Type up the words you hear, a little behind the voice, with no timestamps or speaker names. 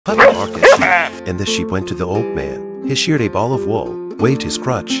Puppy barked at sheep, and the sheep went to the old man. He sheared a ball of wool, waved his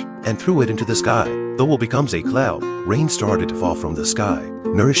crutch, and threw it into the sky. The wool becomes a cloud. Rain started to fall from the sky,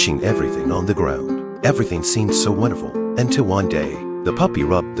 nourishing everything on the ground. Everything seemed so wonderful, until one day, the puppy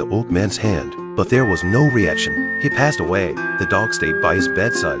rubbed the old man's hand, but there was no reaction. He passed away. The dog stayed by his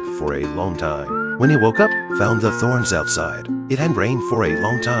bedside for a long time. When he woke up, found the thorns outside. It had rained for a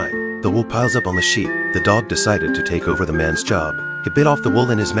long time. The wool piles up on the sheep. The dog decided to take over the man's job. He bit off the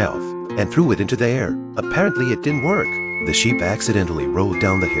wool in his mouth and threw it into the air. Apparently it didn't work. The sheep accidentally rolled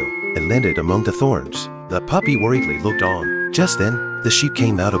down the hill and landed among the thorns. The puppy worriedly looked on. Just then, the sheep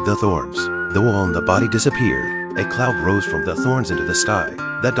came out of the thorns. The wool on the body disappeared. A cloud rose from the thorns into the sky.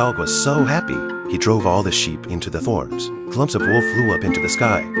 The dog was so happy. He drove all the sheep into the thorns. Clumps of wool flew up into the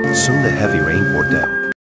sky. Soon the heavy rain poured down.